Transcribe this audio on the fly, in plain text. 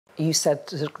you said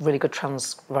there's really good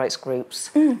trans rights groups,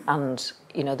 and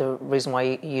you know the reason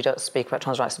why you don't speak about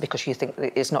trans rights is because you think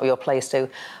that it's not your place to.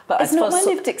 But it's not my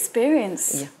lived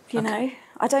experience. Yeah. You know,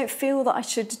 I don't feel that I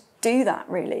should do that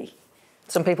really.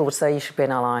 Some people would say you should be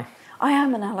an ally. I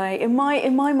am an ally. In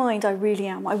my mind, I really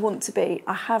am. I want to be.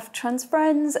 I have trans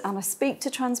friends and I speak to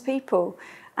trans people.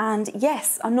 And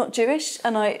yes, I'm not Jewish,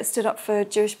 and I stood up for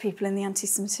Jewish people in the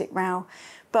anti-Semitic row.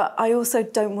 But I also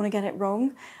don't want to get it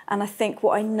wrong. And I think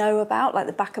what I know about, like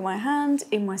the back of my hand,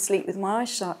 in my sleep with my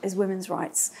eyes shut, is women's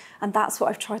rights. And that's what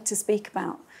I've tried to speak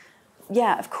about.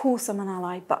 Yeah, of course I'm an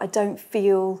ally, but I don't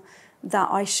feel that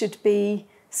I should be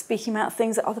speaking about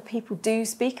things that other people do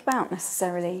speak about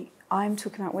necessarily. I'm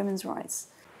talking about women's rights.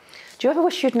 Do you ever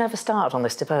wish you'd never started on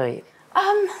this debate?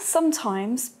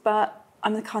 Sometimes, but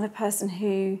I'm the kind of person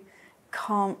who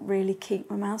can't really keep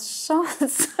my mouth shut,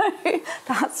 so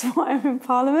that's why I'm in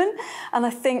Parliament. And I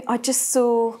think I just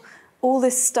saw all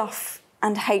this stuff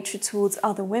and hatred towards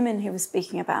other women who were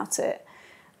speaking about it,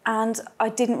 and I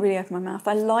didn't really open my mouth.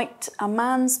 I liked a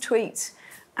man's tweet,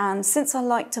 and since I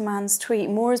liked a man's tweet,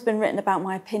 more has been written about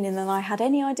my opinion than I had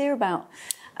any idea about.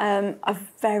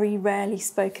 I've very rarely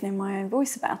spoken in my own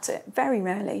voice about it, very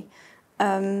rarely.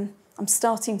 I'm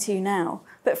starting to now,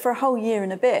 but for a whole year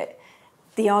and a bit,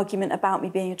 the argument about me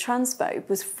being a transphobe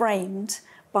was framed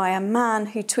by a man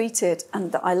who tweeted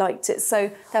and that I liked it.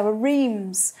 So there were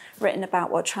reams written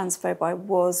about what transphobe I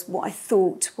was, what I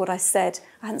thought, what I said.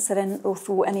 I hadn't said any, or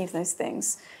thought any of those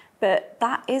things. But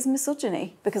that is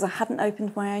misogyny because I hadn't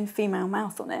opened my own female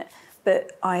mouth on it,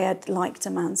 but I had liked a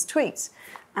man's tweet.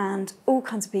 And all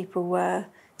kinds of people were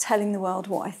telling the world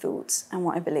what I thought and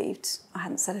what I believed. I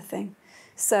hadn't said a thing.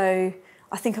 So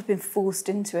I think I've been forced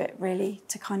into it, really,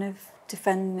 to kind of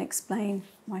defend and explain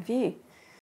my view.